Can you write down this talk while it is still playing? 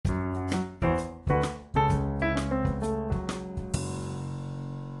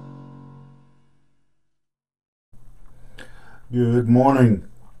Good morning.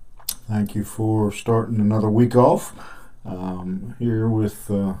 Thank you for starting another week off here with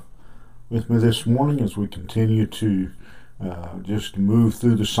me this morning as we continue to just move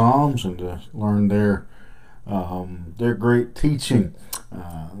through the Psalms and to learn their great teaching.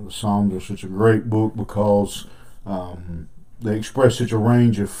 The Psalms are such a great book because they express such a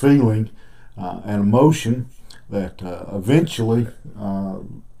range of feeling and emotion that eventually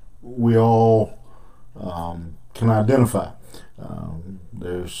we all can identify.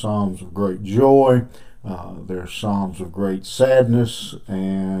 There's Psalms of great joy, there's Psalms of great sadness,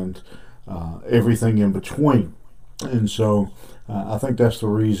 and everything in between. And so I think that's the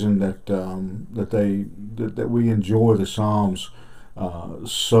reason that we enjoy the Psalms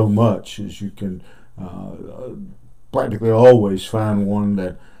so much, is you can practically always find one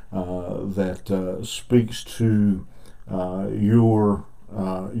that speaks to your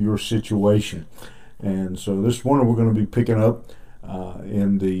situation. And so this morning we're going to be picking up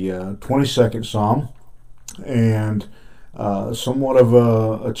in the 22nd Psalm, and somewhat of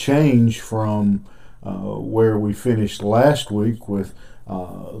a change from where we finished last week with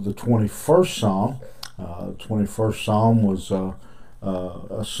the 21st Psalm. The 21st Psalm was a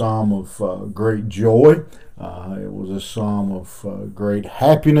psalm of great joy. It was a psalm of great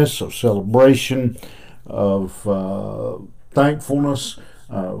happiness, of celebration, of thankfulness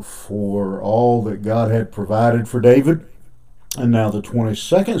for all that God had provided for David. And now the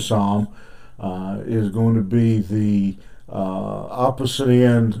 22nd Psalm is going to be the opposite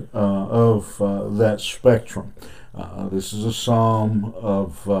end of that spectrum. This is a psalm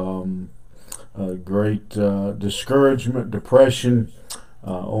of great discouragement, depression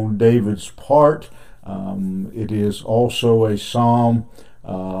on David's part. It is also a psalm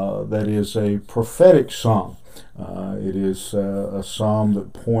that is a prophetic psalm. It is a psalm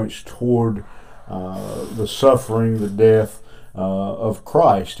that points toward the suffering, the death of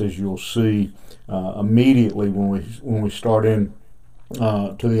Christ, as you'll see immediately when we start in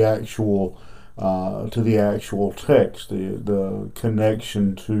to the actual text. The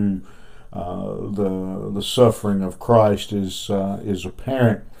connection to the suffering of Christ is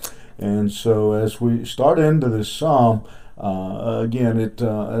apparent. And so as we start into this psalm, again,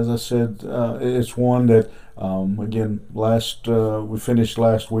 as I said, it's one that again, we finished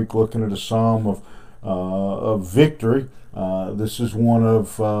last week looking at a psalm of victory. This is one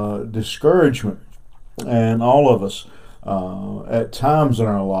of discouragement, and all of us, at times in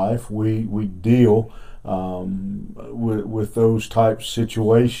our life, we deal with those types of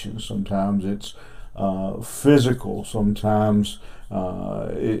situations. Sometimes it's physical, sometimes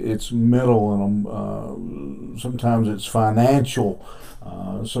it's mental, and sometimes it's financial.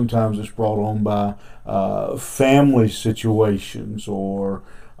 Sometimes it's brought on by family situations or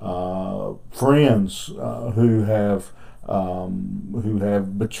friends who have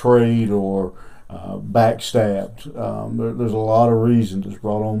betrayed or backstabbed. There's a lot of reasons. It's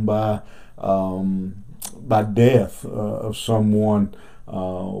brought on by death of someone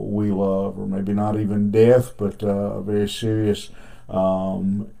we love, or maybe not even death, but a very serious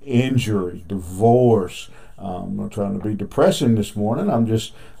injury, divorce. I'm not trying to be depressing this morning. I'm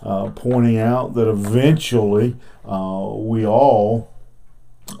just pointing out that eventually we all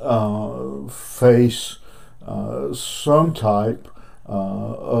face some type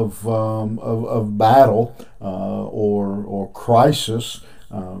of battle or crisis,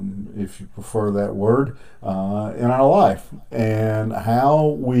 if you prefer that word, in our life. And how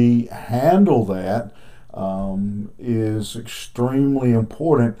we handle that is extremely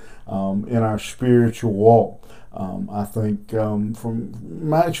important in our spiritual walk. I think from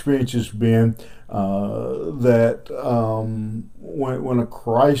my experience has been that when a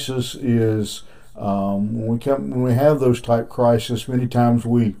crisis is when we have those type crises, many times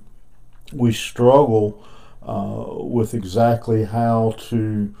we struggle with exactly how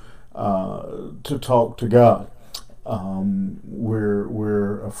to talk to God.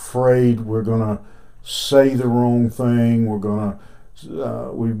 We're afraid we're going to say the wrong thing.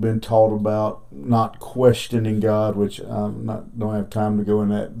 We've been taught about not questioning God, which don't have time to go in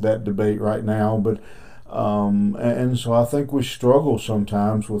that debate right now. But and so I think we struggle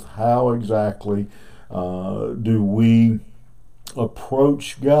sometimes with how exactly do we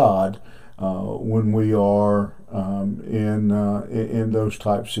approach God when we are in those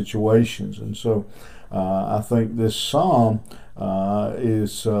type situations. And so I think this psalm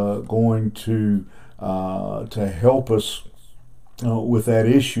is going to help us with that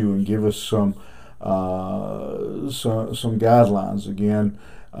issue and give us some guidelines. Again,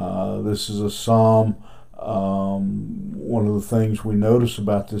 this is a psalm One of the things we notice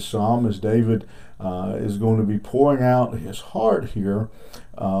about this psalm is David is going to be pouring out his heart here.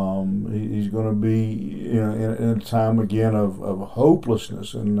 He's going to be in a time again of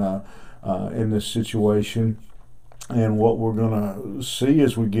hopelessness in this situation. And what we're going to see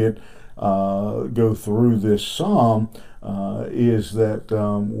as we go through this psalm is that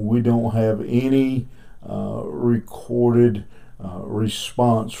we don't have any recorded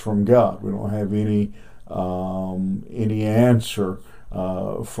response from God. We don't have any answer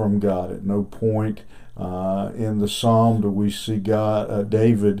from God. At no point in the psalm do we see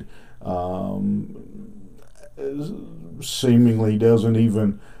David seemingly doesn't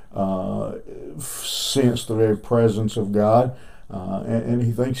even sense the very presence of God, and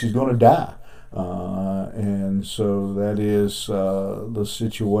he thinks he's going to die. And so that is the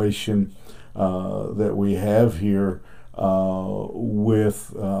situation that we have here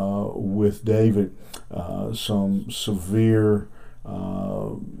with David. Some severe,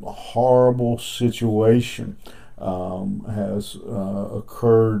 horrible situation has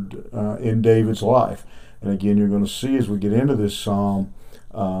occurred in David's life. And again, you're going to see as we get into this psalm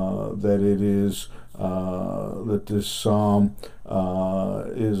that this psalm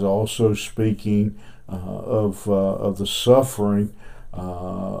is also speaking of the suffering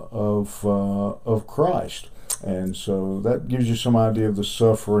of Christ. And so that gives you some idea of the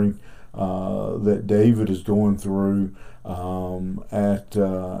suffering that David is going through at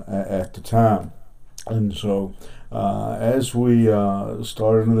the time. And so as we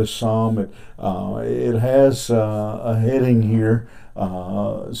start into this psalm, it has a heading here.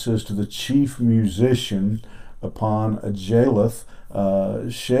 It says, to the chief musician upon a Jaleth,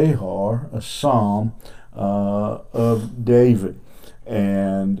 Shahar, a psalm of David.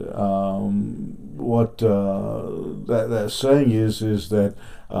 And what that saying is that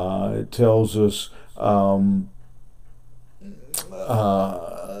it tells us how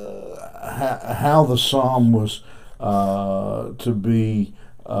the psalm was to be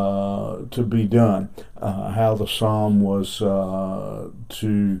done, how the psalm was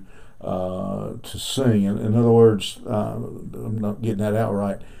to sing. In other words, I'm not getting that out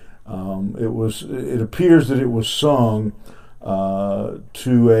right. It appears that it was sung to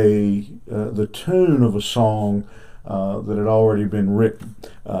the tune of a song that had already been written.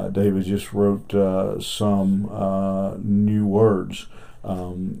 David just wrote some new words,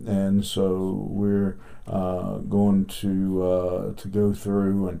 and so we're going to go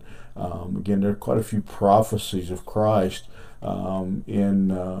through, and again, there are quite a few prophecies of Christ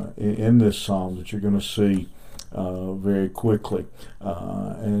in this psalm that you're going to see very quickly.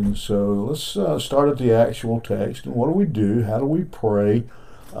 And so let's start at the actual text. And what do we do? How do we pray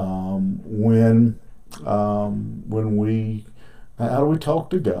when we? How do we talk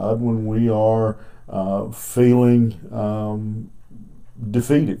to God when we are feeling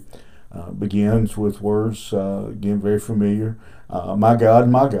defeated? Begins with words again very familiar. My God,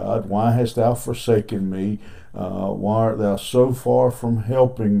 why hast thou forsaken me? Why art thou so far from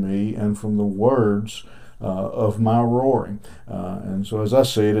helping me and from the words of my roaring? And so, as I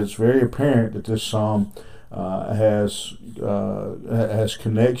said, it's very apparent that this psalm has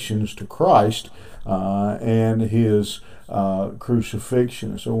connections to Christ and his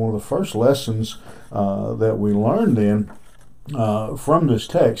crucifixion. So, one of the first lessons that we learn then from this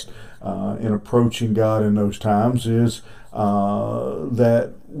text in approaching God in those times is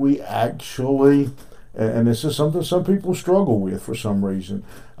that we actually, and this is something some people struggle with for some reason,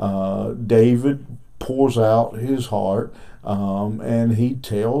 David pours out his heart and he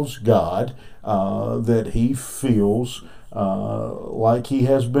tells God that he feels like he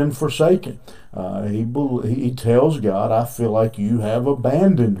has been forsaken. He tells God, I feel like you have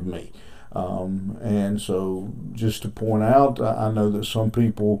abandoned me. And so just to point out, I know that some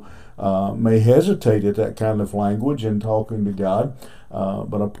people may hesitate at that kind of language in talking to God,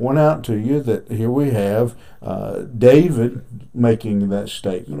 but I point out to you that here we have David making that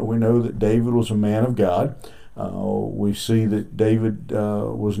statement. We know that David was a man of God. We see that David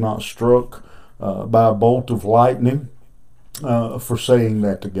was not struck by a bolt of lightning for saying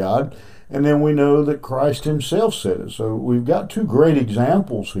that to God. And then we know that Christ himself said it. So we've got two great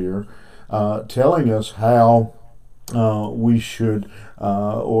examples here telling us how we should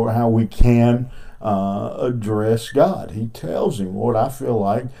or how we can address God. He tells him, Lord, I feel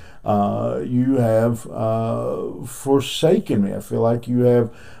like you have forsaken me. I feel like you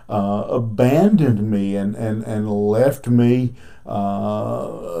have abandoned me and left me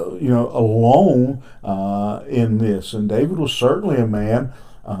alone in this. And David was certainly a man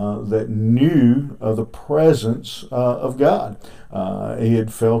that knew of the presence of God. He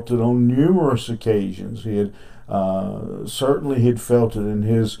had felt it on numerous occasions. He had certainly he had felt it in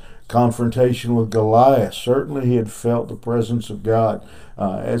his confrontation with Goliath. Certainly he had felt the presence of God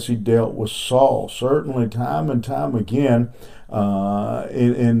as he dealt with Saul. Certainly time and time again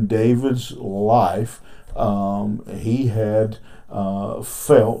in David's life, he had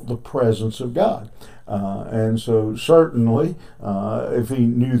felt the presence of God. And so certainly if he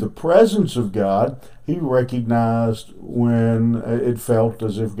knew the presence of God, he recognized when it felt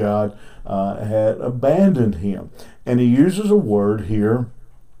as if God had abandoned him. And he uses a word here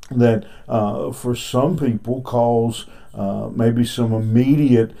that for some people cause maybe some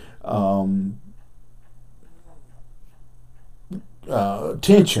immediate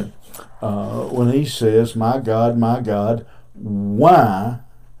tension when he says, my God, why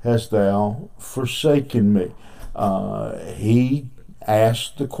hast thou forsaken me?" He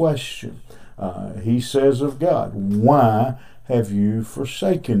asked the question. He says of God, "Why have you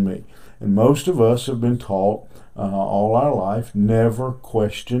forsaken me?" And most of us have been taught all our life, never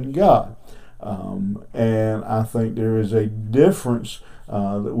question God. And I think there is a difference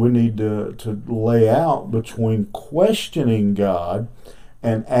that we need to lay out between questioning God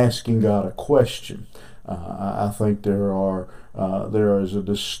and asking God a question. I think there is a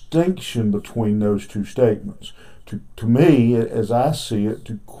distinction between those two statements. To me, as I see it,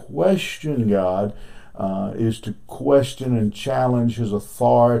 to question God is to question and challenge His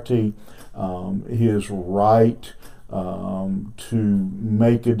authority, His right to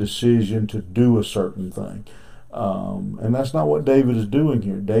make a decision to do a certain thing. And that's not what David is doing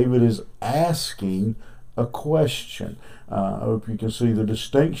here. David is asking a question. I hope you can see the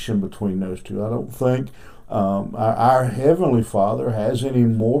distinction between those two. I don't think our Heavenly Father has any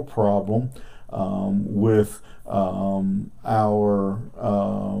more problem with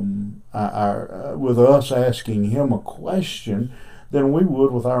with us asking Him a question than we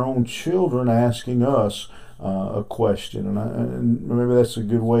would with our own children asking us a question. And maybe that's a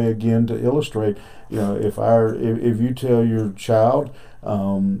good way again to illustrate. If you tell your child,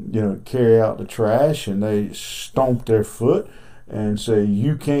 carry out the trash, and they stomp their foot and say,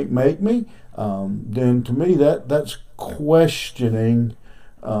 "You can't make me," then to me that's questioning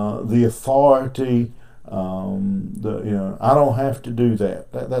the authority. I don't have to do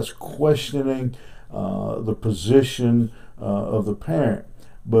that. That's questioning the position of the parent.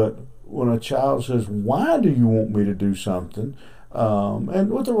 But when a child says, "Why do you want me to do something?"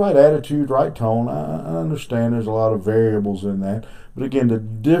 And with the right attitude, right tone, I understand there's a lot of variables in that. But again, the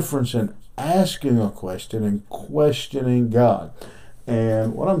difference in asking a question and questioning God.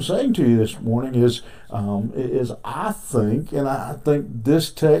 And what I'm saying to you this morning is I think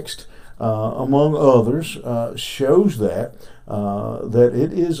this text, among others, shows that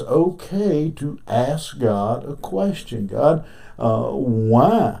it is okay to ask God a question. God,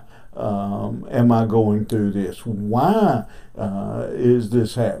 why am I going through this? Why is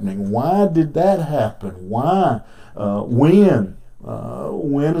this happening? Why did that happen? Why? When?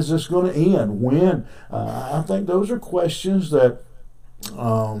 When is this going to end? When? I think those are questions that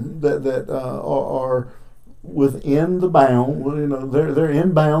are within the bound. They're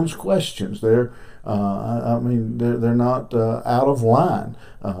in bounds questions. They're not out of line.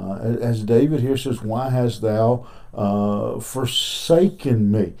 As David here says, "Why hast thou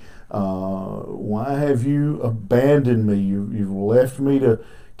forsaken me? Why have you abandoned me? You've left me to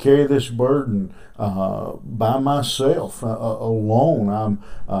carry this burden by myself, alone. I'm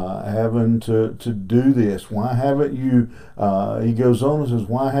having to do this. Why haven't you?" He goes on and says,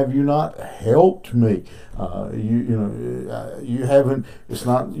 "Why have you not helped me?" You haven't. It's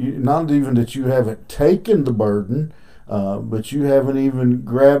not even that you haven't taken the burden, but you haven't even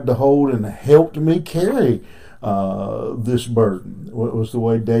grabbed a hold and helped me carry this burden. What was the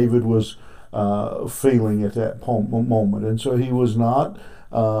way David was feeling at that moment? And so he was not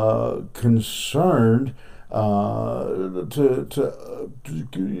concerned.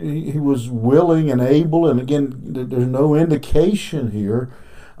 He was willing and able, and again, there's no indication here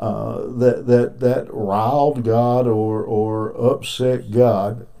that riled God or upset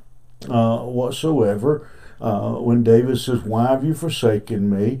God whatsoever. When David says, "Why have you forsaken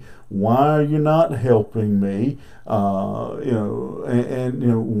me? Why are you not helping me? Why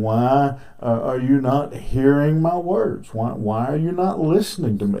are you not hearing my words? Why are you not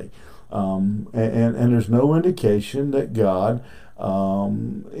listening to me?" And there's no indication that God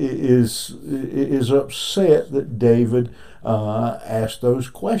is upset that David asked those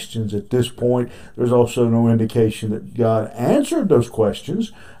questions. At this point, there's also no indication that God answered those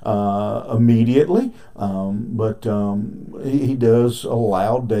questions immediately, but he does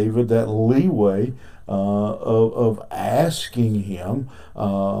allow David that leeway of asking him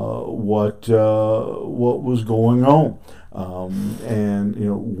what was going on. And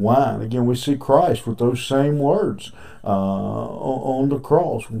why? And again, we see Christ with those same words on the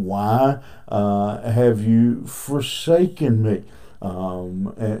cross. Why have you forsaken me?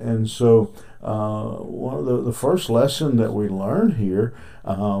 And so one of the first lesson that we learn here,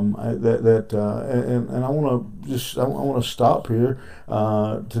 and I want to stop here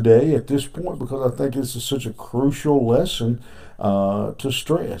today at this point, because I think this is such a crucial lesson to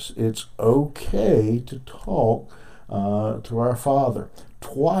stress. It's okay to talk to our Father.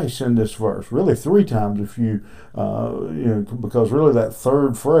 Twice in this verse, really three times if because really that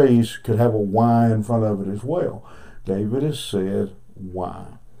third phrase could have a why in front of it as well. David has said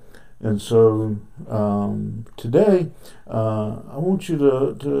why. And so today, I want you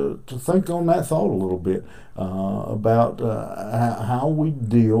to think on that thought a little bit about how we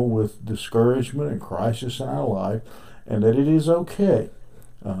deal with discouragement and crisis in our life, and that it is okay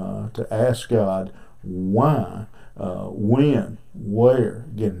to ask God why, when, where.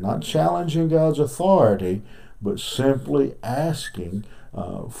 Again, not challenging God's authority, but simply asking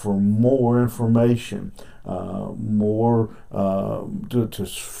for more information, more to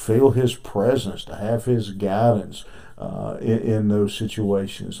feel His presence, to have His guidance in those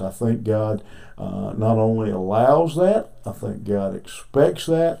situations. I think God not only allows that, I think God expects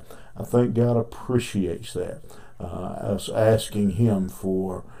that, I think God appreciates that, us asking Him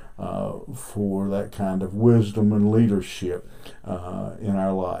for that kind of wisdom and leadership in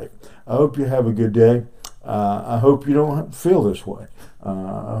our life. I hope you have a good day. I hope you don't feel this way.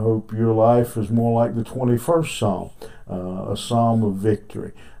 I hope your life is more like the 21st Psalm, a psalm of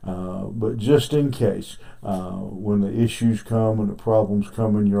victory. But just in case, when the issues come and the problems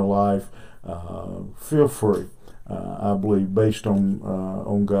come in your life, feel free, I believe, based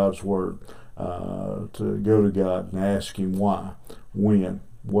on God's Word, to go to God and ask Him why, when,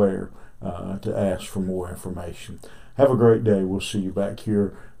 where, to ask for more information. Have a great day. We'll see you back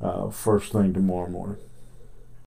here first thing tomorrow morning.